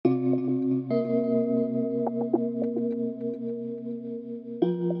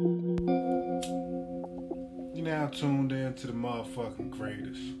fucking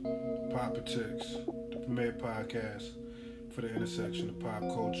greatest. Politics, the premier podcast for the intersection of pop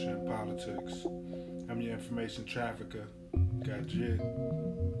culture and politics. I'm your information trafficker, got Jit,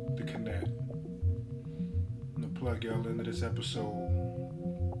 the Connect. I'm gonna plug y'all into this episode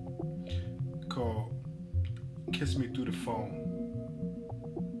called Kiss Me Through the Phone.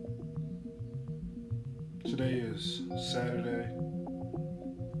 Today is Saturday,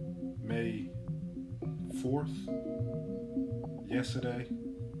 May 4th. Yesterday,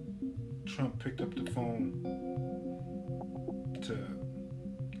 Trump picked up the phone to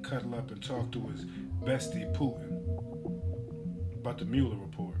cuddle up and talk to his bestie Putin about the Mueller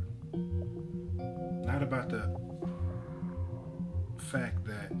report. Not about the fact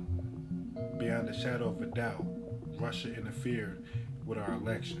that, beyond a shadow of a doubt, Russia interfered with our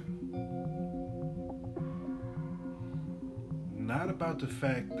election. Not about the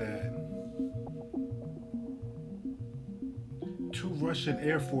fact that two Russian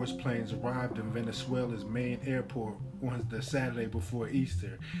Air Force planes arrived in Venezuela's main airport on the Saturday before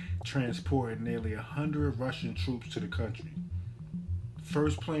Easter, transporting nearly 100 Russian troops to the country.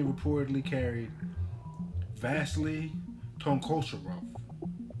 First plane reportedly carried Vasily Tonkosharov,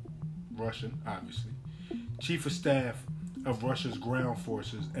 Russian, obviously, Chief of Staff of Russia's ground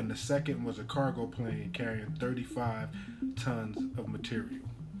forces, and the second was a cargo plane carrying 35 tons of material.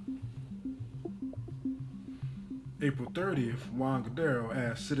 April 30th, Juan Guaido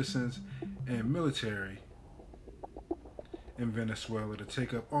asked citizens and military in Venezuela to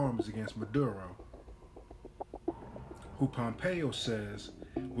take up arms against Maduro, who Pompeo says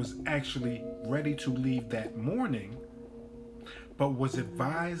was actually ready to leave that morning, but was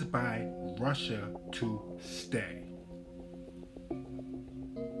advised by Russia to stay.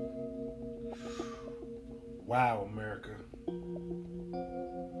 Wow, America.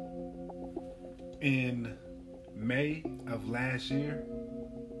 In May of last year,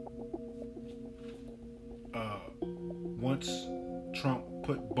 once Trump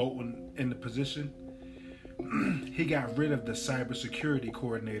put Bolton in the position, he got rid of the cybersecurity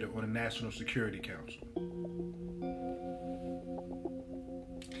coordinator on the National Security Council.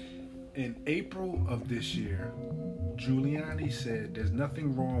 In April of this year, Giuliani said there's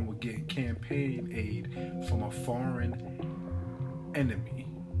nothing wrong with getting campaign aid from a foreign enemy.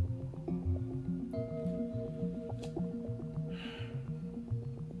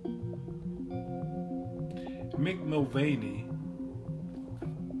 Mick Mulvaney,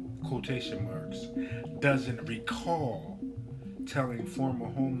 quotation marks, doesn't recall telling former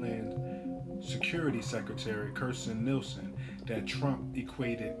Homeland Security Secretary Kirstjen Nielsen that Trump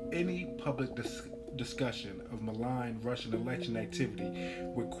equated any public discussion of malign Russian election activity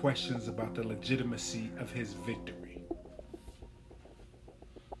with questions about the legitimacy of his victory.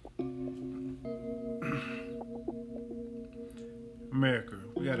 America,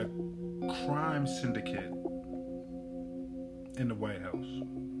 we got a crime syndicate in the White House.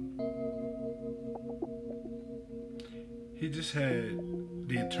 He just had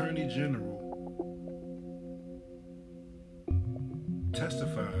the Attorney General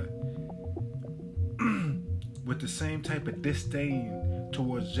testify with the same type of disdain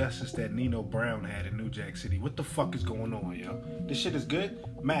towards justice that Nino Brown had in New Jack City. What the fuck is going on, yo? This shit is good?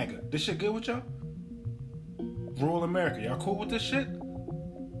 MAGA, this shit good with y'all? Rural America, y'all cool with this shit?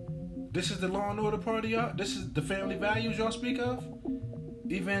 This is the law and order party, y'all? This is the family values y'all speak of?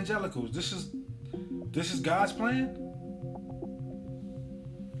 Evangelicals, this is God's plan?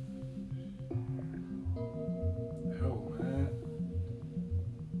 Yo, man.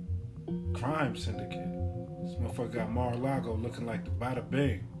 Crime syndicate. This motherfucker got Mar-a-Lago looking like the Bada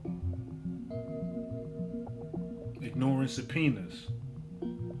Bing. Ignoring subpoenas.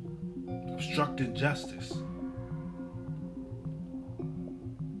 Obstructing justice.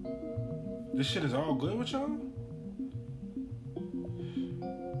 This shit is all good with y'all?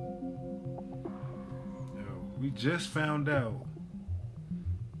 Yo, we just found out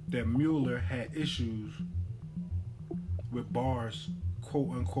that Mueller had issues with Barr's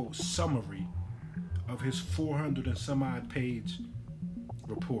quote-unquote summary of his 400 and some odd page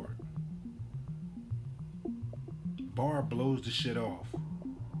report. Barr blows the shit off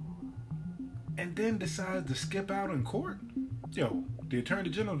and then decides to skip out in court. Yo, the Attorney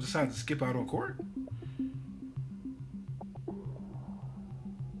General decided to skip out on court.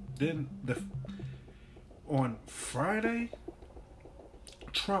 Then on Friday,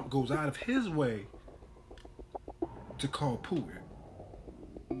 Trump goes out of his way to call Putin,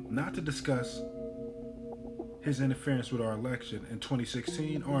 not to discuss his interference with our election in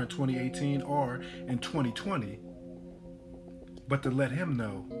 2016 or in 2018 or in 2020, but to let him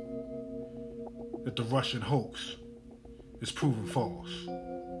know that the Russian hoax is proven false.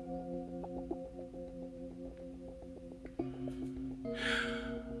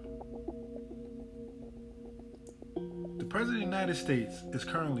 The President of the United States is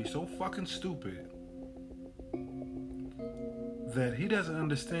currently so fucking stupid that he doesn't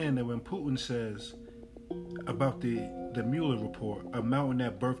understand that when Putin says about the Mueller report, a mountain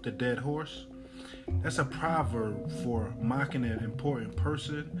that birthed a dead horse, that's a proverb for mocking an important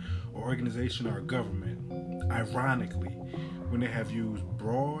person or organization or government. Ironically, when they have used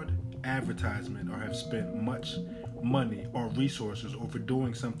broad advertisement or have spent much money or resources over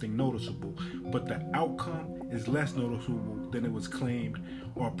doing something noticeable, but the outcome is less noticeable than it was claimed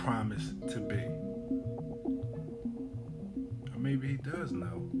or promised to be. Or maybe he does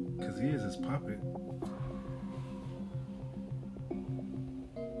know, because he is his puppet.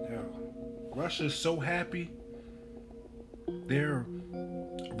 Russia's so happy. Their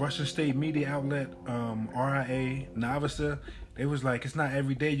Russian state media outlet, RIA Novista, they was like, it's not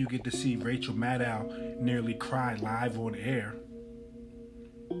every day you get to see Rachel Maddow nearly cry live on air.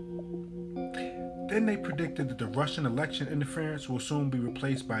 Then they predicted that the Russian election interference will soon be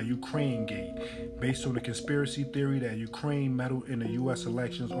replaced by Ukraine Gate, based on the conspiracy theory that Ukraine meddled in the U.S.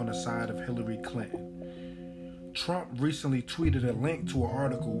 elections on the side of Hillary Clinton. Trump recently tweeted a link to an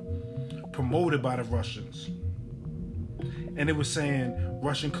article promoted by the Russians. And it was saying,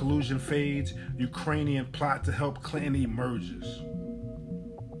 Russian collusion fades, Ukrainian plot to help Clinton emerges.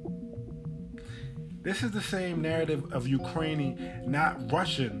 This is the same narrative of Ukrainian, not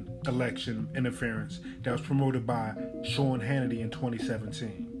Russian, election interference that was promoted by Sean Hannity in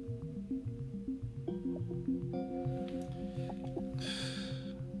 2017.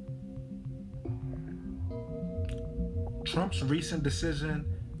 Trump's recent decision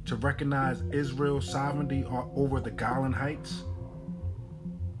to recognize Israel's sovereignty over the Golan Heights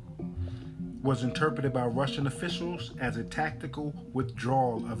was interpreted by Russian officials as a tactical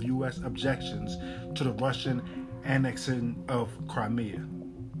withdrawal of U.S. objections to the Russian annexation of Crimea.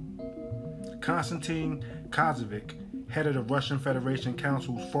 Konstantin Kozovic, head of the Russian Federation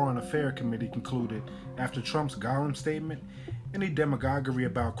Council's Foreign Affairs Committee, concluded after Trump's Golan statement, any demagoguery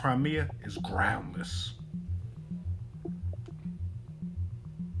about Crimea is groundless.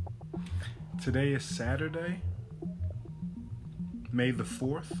 Today is Saturday, May the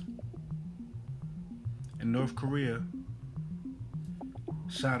 4th, and North Korea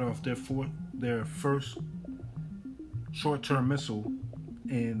shot off their first short-term missile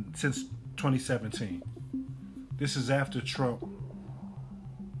since 2017. This is after Trump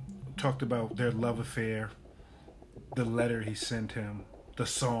talked about their love affair, the letter he sent him, the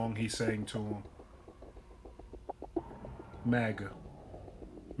song he sang to him. MAGA.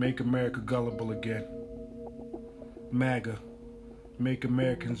 Make America gullible again. MAGA. Make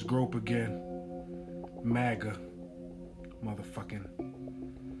Americans grope again. MAGA. Motherfucking.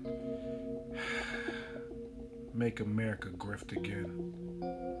 Make America grift again.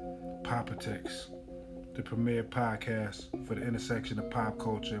 Politics. The premier podcast for the intersection of pop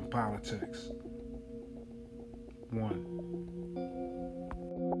culture and politics. 1.